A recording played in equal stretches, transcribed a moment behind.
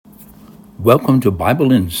Welcome to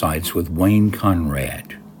Bible Insights with Wayne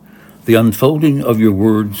Conrad. The unfolding of your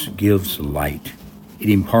words gives light. It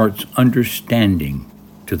imparts understanding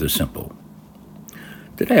to the simple.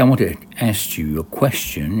 Today I want to ask you a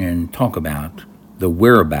question and talk about the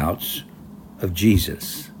whereabouts of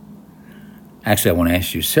Jesus. Actually, I want to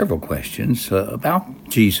ask you several questions about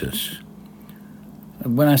Jesus.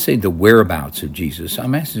 When I say the whereabouts of Jesus,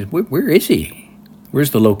 I'm asking, where is he? Where's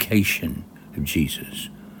the location of Jesus?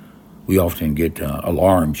 We often get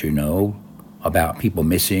alarms, about people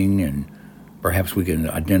missing, and perhaps we can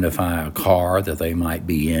identify a car that they might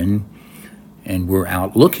be in, and we're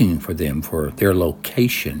out looking for them for their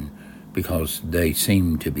location because they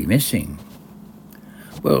seem to be missing.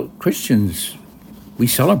 Well, Christians, we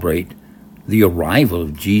celebrate the arrival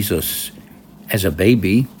of Jesus as a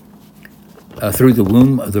baby through the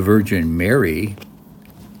womb of the Virgin Mary.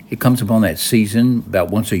 It comes upon that season about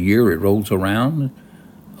once a year. It rolls around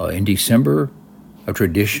in December, a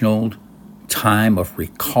traditional time of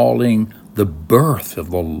recalling the birth of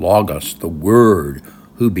the Logos, the Word,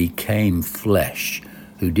 who became flesh,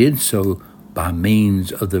 who did so by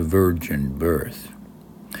means of the virgin birth.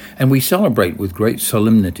 And we celebrate with great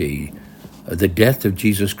solemnity the death of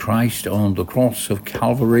Jesus Christ on the cross of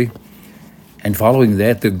Calvary, and following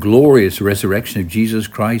that, the glorious resurrection of Jesus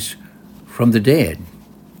Christ from the dead.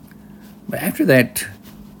 But after that,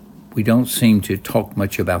 we don't seem to talk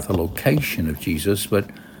much about the location of Jesus, but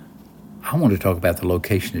I want to talk about the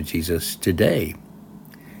location of Jesus today.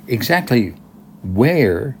 Exactly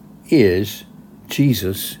where is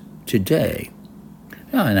Jesus today?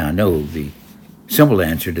 Now, and I know the simple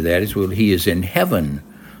answer to that is, well, he is in heaven.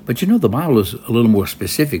 But the Bible is a little more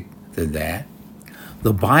specific than that.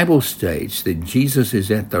 The Bible states that Jesus is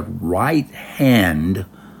at the right hand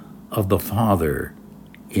of the Father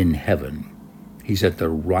in heaven. He's at the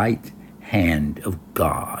right hand of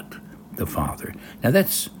God, the Father. Now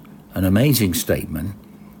that's an amazing statement,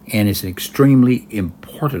 and it's an extremely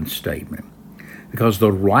important statement, because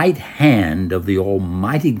the right hand of the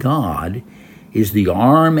Almighty God is the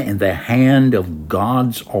arm and the hand of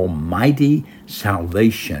God's almighty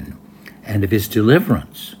salvation and of his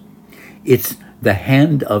deliverance. It's the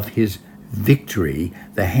hand of his victory,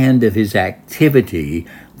 the hand of his activity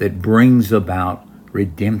that brings about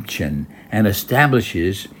redemption and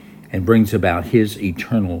establishes and brings about his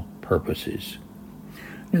eternal purposes.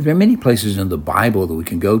 There are many places in the Bible that we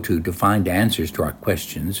can go to find answers to our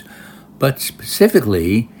questions, but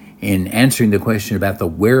specifically in answering the question about the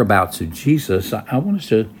whereabouts of Jesus, I want us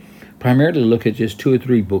to primarily look at just 2 or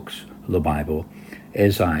 3 books of the Bible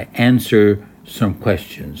as I answer some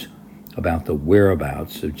questions about the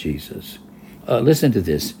whereabouts of Jesus. Listen to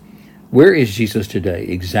this. Where is Jesus today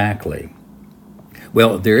exactly?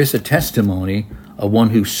 Well, there is a testimony of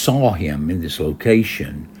one who saw him in this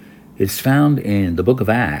location. It's found in the book of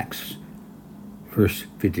Acts, verse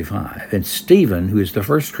 55. And Stephen, who is the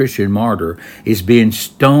first Christian martyr, is being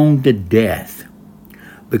stoned to death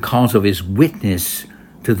because of his witness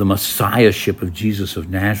to the messiahship of Jesus of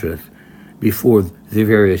Nazareth before the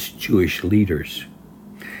various Jewish leaders.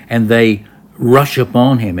 And they rush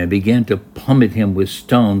upon him and begin to plummet him with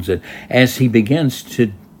stones. And as he begins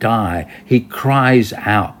to die, he cries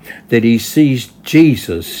out that he sees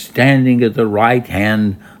Jesus standing at the right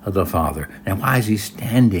hand of the Father. Now, why is he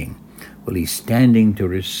standing? Well, he's standing to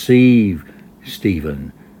receive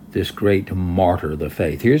Stephen, this great martyr of the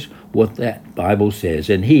faith. Here's what that Bible says.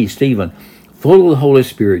 And he, Stephen, full of the Holy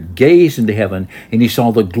Spirit, gazed into heaven, and he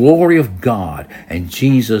saw the glory of God and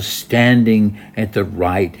Jesus standing at the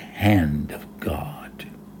right hand of God.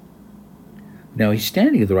 Now, he's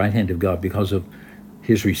standing at the right hand of God because of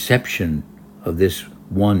his reception of this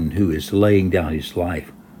one who is laying down his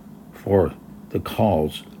life for the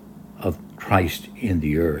cause of Christ in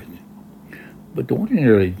the earth. But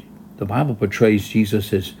ordinarily, the Bible portrays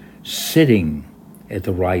Jesus as sitting at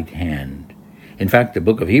the right hand. In fact, the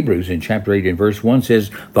book of Hebrews in chapter 8 and verse 1 says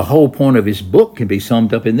the whole point of his book can be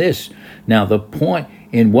summed up in this. Now, the point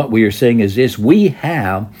in what we are saying is this: we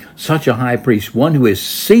have such a high priest, one who is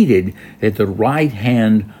seated at the right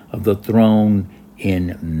hand of the throne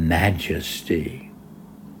in majesty.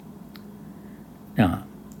 Now,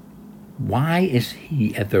 why is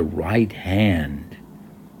he at the right hand?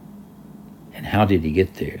 And how did he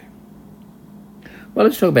get there? Well,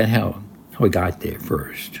 let's talk about how he got there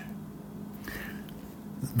first.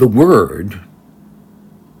 The Word,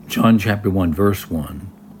 John chapter 1, verse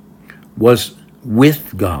 1, was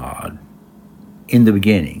with God in the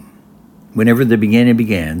beginning. Whenever the beginning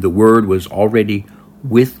began, the Word was already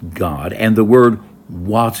with God, and the Word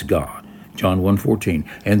was God. John 1:14.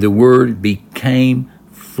 And the Word became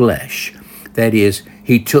flesh. That is,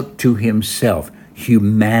 He took to himself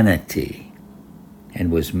humanity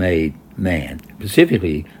and was made man,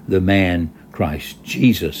 specifically the man Christ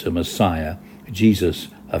Jesus, the Messiah, Jesus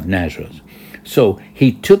of Nazareth. So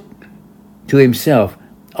he took to himself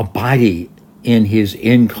a body in his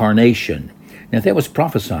incarnation. Now that was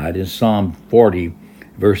prophesied in Psalm 40,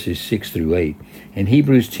 verses 6 through 8. And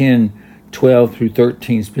Hebrews 10, 12 through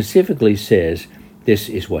 13 specifically says this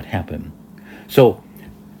is what happened. So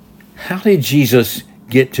how did Jesus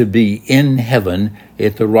get to be in heaven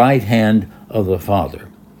at the right hand of the Father?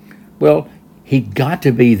 Well, he got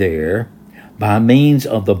to be there by means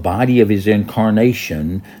of the body of his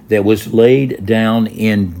incarnation that was laid down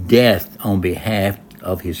in death on behalf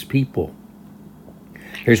of his people.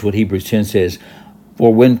 Here's what Hebrews 10 says,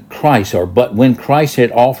 but when Christ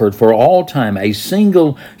had offered for all time a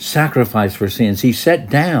single sacrifice for sins, he sat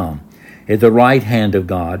down at the right hand of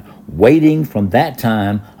God, waiting from that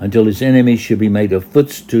time until his enemies should be made a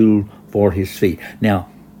footstool for his feet. Now,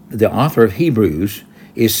 the author of Hebrews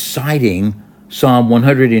is citing Psalm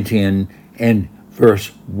 110 and verse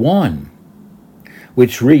 1,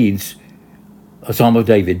 which reads, a Psalm of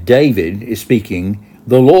David. David is speaking,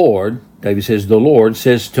 the Lord, David says, the Lord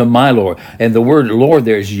says to my Lord. And the word Lord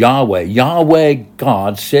there is Yahweh. Yahweh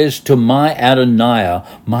God says to my Adonai,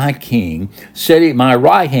 my King, set at my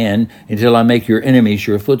right hand until I make your enemies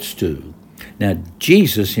your footstool. Now,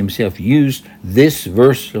 Jesus himself used this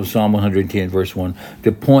verse of Psalm 110, verse 1,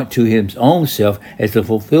 to point to his own self as the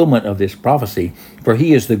fulfillment of this prophecy, for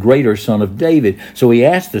he is the greater son of David. So he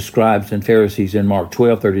asked the scribes and Pharisees in Mark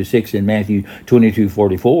 12:36 and Matthew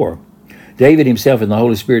 22:44. David himself and the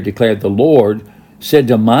Holy Spirit declared, the Lord said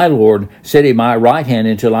to my Lord, sit at my right hand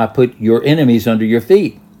until I put your enemies under your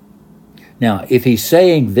feet. Now, if he's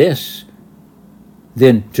saying this,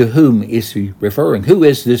 then to whom is he referring? Who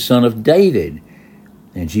is this son of David?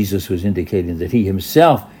 And Jesus was indicating that he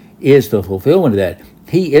himself is the fulfillment of that.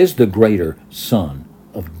 He is the greater son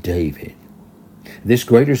of David. This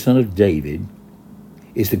greater son of David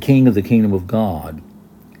is the king of the kingdom of God.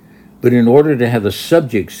 But in order to have the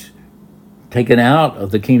subjects taken out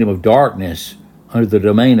of the kingdom of darkness under the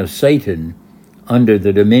domain of Satan, under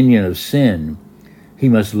the dominion of sin, he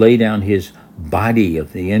must lay down his body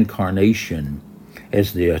of the incarnation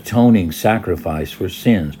as the atoning sacrifice for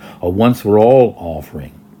sins, a once-for-all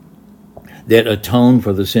offering that atoned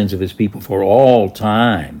for the sins of his people for all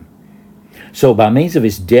time. So by means of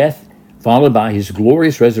his death, followed by his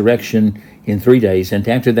glorious resurrection in 3 days, and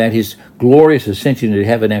after that his glorious ascension to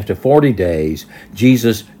heaven after 40 days,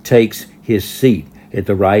 Jesus takes his seat at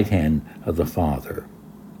the right hand of the Father.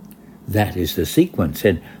 That is the sequence.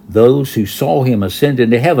 And those who saw him ascend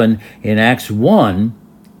into heaven in Acts 1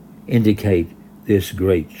 indicate this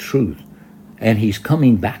great truth. And he's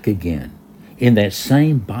coming back again in that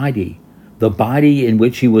same body, the body in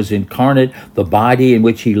which he was incarnate, the body in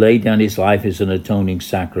which he laid down his life as an atoning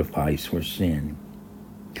sacrifice for sin.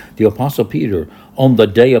 The Apostle Peter, on the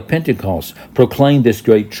day of Pentecost, proclaimed this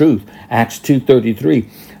great truth. Acts 2:33.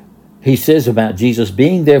 He says about Jesus,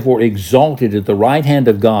 being therefore exalted at the right hand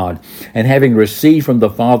of God, and having received from the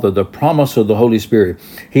Father the promise of the Holy Spirit,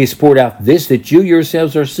 he has poured out this that you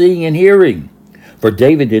yourselves are seeing and hearing. For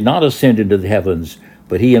David did not ascend into the heavens,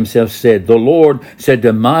 but he himself said, the Lord said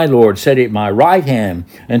to my Lord, sit at my right hand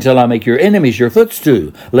until I make your enemies your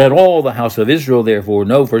footstool. Let all the house of Israel therefore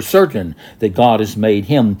know for certain that God has made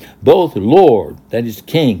him both Lord, that is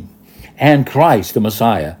King, and Christ, the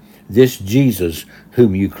Messiah, this Jesus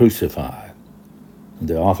whom you crucify.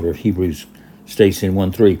 The author of Hebrews states in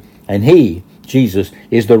 1:3, and he, Jesus,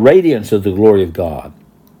 is the radiance of the glory of God,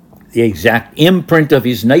 the exact imprint of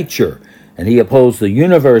his nature, and he upholds the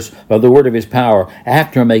universe by the word of his power.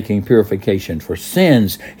 After making purification for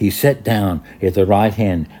sins, he sat down at the right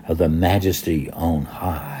hand of the Majesty on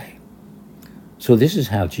high. So this is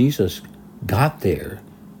how Jesus got there.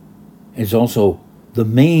 It's also the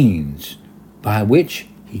means by which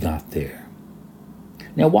he got there.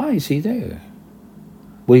 Now, why is he there?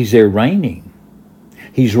 Well, he's there reigning.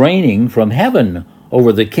 He's reigning from heaven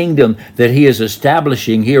over the kingdom that he is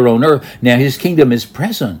establishing here on earth. Now, his kingdom is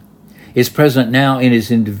present. It's present now in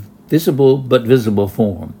its invisible but visible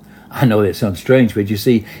form. I know that sounds strange, but you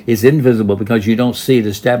see, it's invisible because you don't see it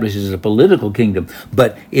established as a political kingdom,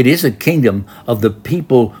 but it is a kingdom of the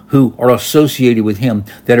people who are associated with him,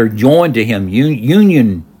 that are joined to him,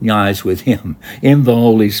 unionized with him in the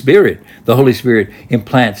Holy Spirit. The Holy Spirit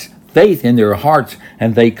implants faith in their hearts,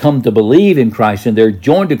 and they come to believe in Christ, and they're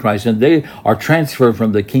joined to Christ, and they are transferred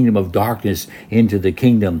from the kingdom of darkness into the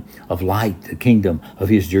kingdom of light, the kingdom of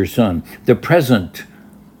his dear Son. The present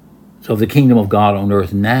of the kingdom of God on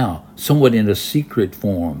earth now, somewhat in a secret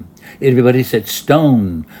form, Everybody said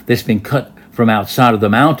stone that's been cut from outside of the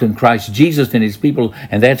mountain, Christ Jesus and his people,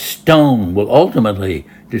 and that stone will ultimately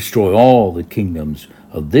destroy all the kingdoms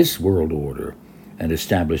of this world order and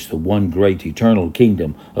establish the one great eternal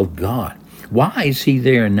kingdom of God. Why is he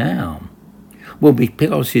there now? Well,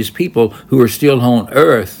 because his people who are still on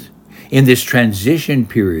earth in this transition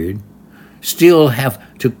period still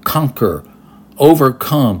have to conquer,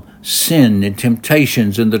 overcome sin and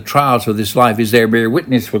temptations and the trials of this life. Is there bear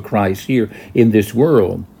witness for Christ here in this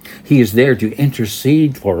world? He is there to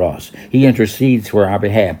intercede for us. He intercedes for our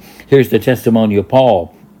behalf. Here's the testimony of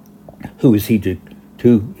Paul. Who is he to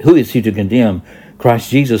condemn? Christ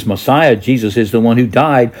Jesus, Messiah. Jesus is the one who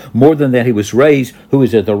died. More than that, he was raised, who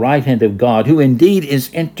is at the right hand of God, who indeed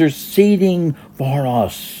is interceding for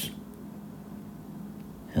us.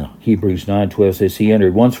 Now, Hebrews 9:12 says, he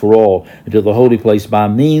entered once for all into the holy place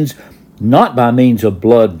not by means of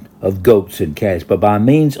blood of goats and calves, but by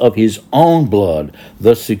means of his own blood,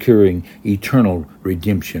 thus securing eternal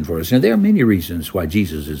redemption for us. And there are many reasons why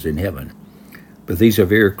Jesus is in heaven, but these are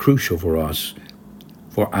very crucial for us,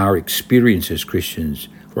 for our experience as Christians,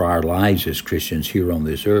 for our lives as Christians here on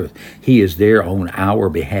this earth. He is there on our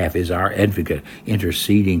behalf as our advocate,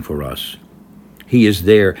 interceding for us. He is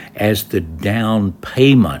there as the down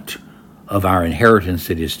payment of our inheritance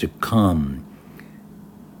that is to come.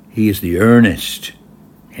 He is the earnest,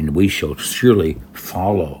 and we shall surely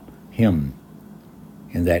follow him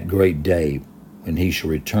in that great day when he shall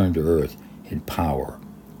return to earth in power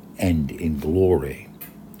and in glory.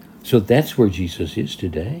 So that's where Jesus is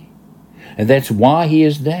today, and that's why he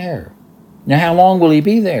is there. Now, how long will he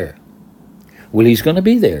be there? Well, he's going to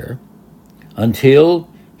be there until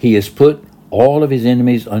he has put all of his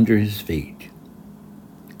enemies under his feet.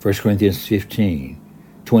 1 Corinthians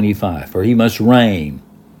 15:25. For he must reign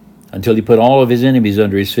until he put all of his enemies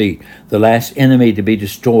under his feet. The last enemy to be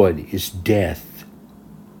destroyed is death.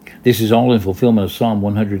 This is all in fulfillment of Psalm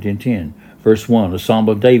 110, verse 1, a psalm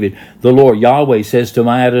of David. The Lord Yahweh says to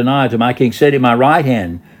my Adonai, to my King, sit at my right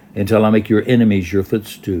hand until I make your enemies your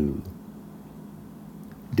footstool.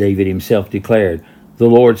 David himself declared, the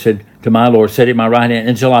Lord said to my Lord, sit at my right hand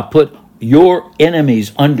until I put your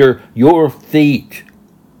enemies under your feet.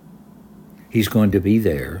 He's going to be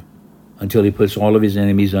there until he puts all of his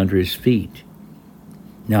enemies under his feet.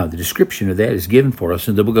 Now, the description of that is given for us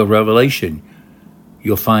in the book of Revelation.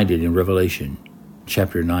 You'll find it in Revelation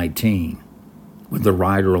chapter 19, when the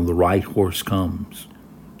rider on the right horse comes,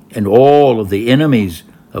 and all of the enemies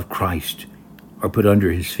of Christ are put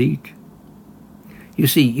under his feet. You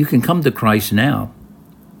see, you can come to Christ now.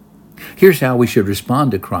 Here's how we should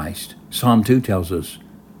respond to Christ. Psalm 2 tells us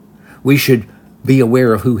we should be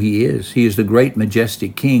aware of who he is. He is the great,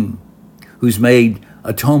 majestic King who's made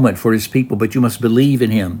atonement for his people, but you must believe in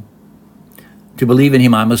him. To believe in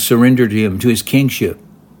him, I must surrender to him, to his kingship.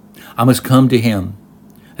 I must come to him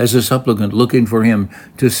as a supplicant, looking for him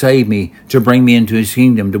to save me, to bring me into his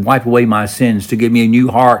kingdom, to wipe away my sins, to give me a new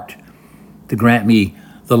heart, to grant me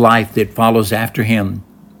the life that follows after him.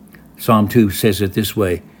 Psalm 2 says it this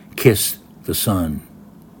way, kiss the Son.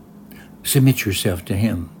 Submit yourself to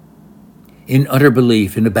him in utter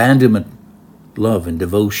belief, in abandonment, love, and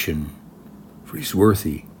devotion, for he's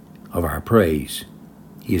worthy of our praise.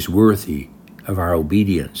 He is worthy of our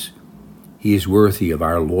obedience. He is worthy of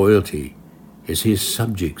our loyalty as his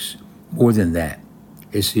subjects. More than that,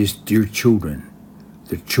 as his dear children,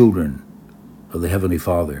 the children of the Heavenly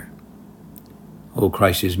Father. Oh,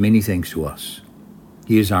 Christ is many things to us.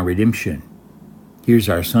 He is our redemption. Here's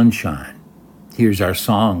our sunshine. Here's our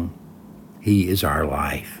song. He is our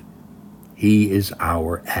life. He is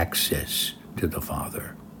our access to the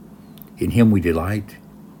Father. In him we delight.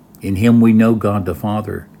 In him we know God the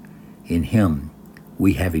Father. In him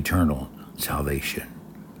we have eternal salvation.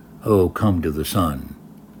 Oh, come to the Son.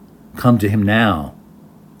 Come to him now.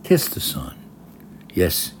 Kiss the Son.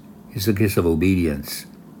 Yes, it's the kiss of obedience,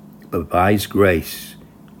 but by his grace,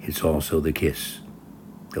 it's also the kiss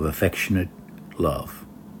of affectionate love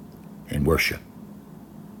and worship.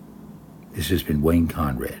 This has been Wayne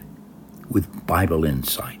Conrad with Bible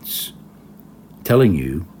Insights, telling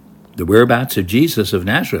you the whereabouts of Jesus of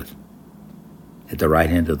Nazareth at the right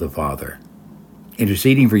hand of the Father,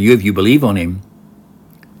 interceding for you if you believe on him,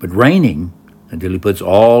 but reigning until he puts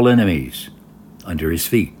all enemies under his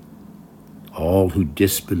feet, all who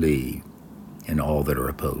disbelieve and all that are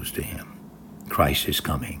opposed to him. Christ is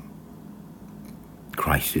coming.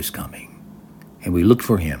 Christ is coming. And we look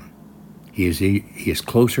for him. He is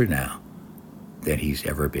closer now than he's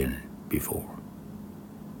ever been before.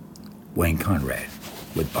 Wayne Conrad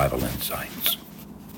with Bible Insights.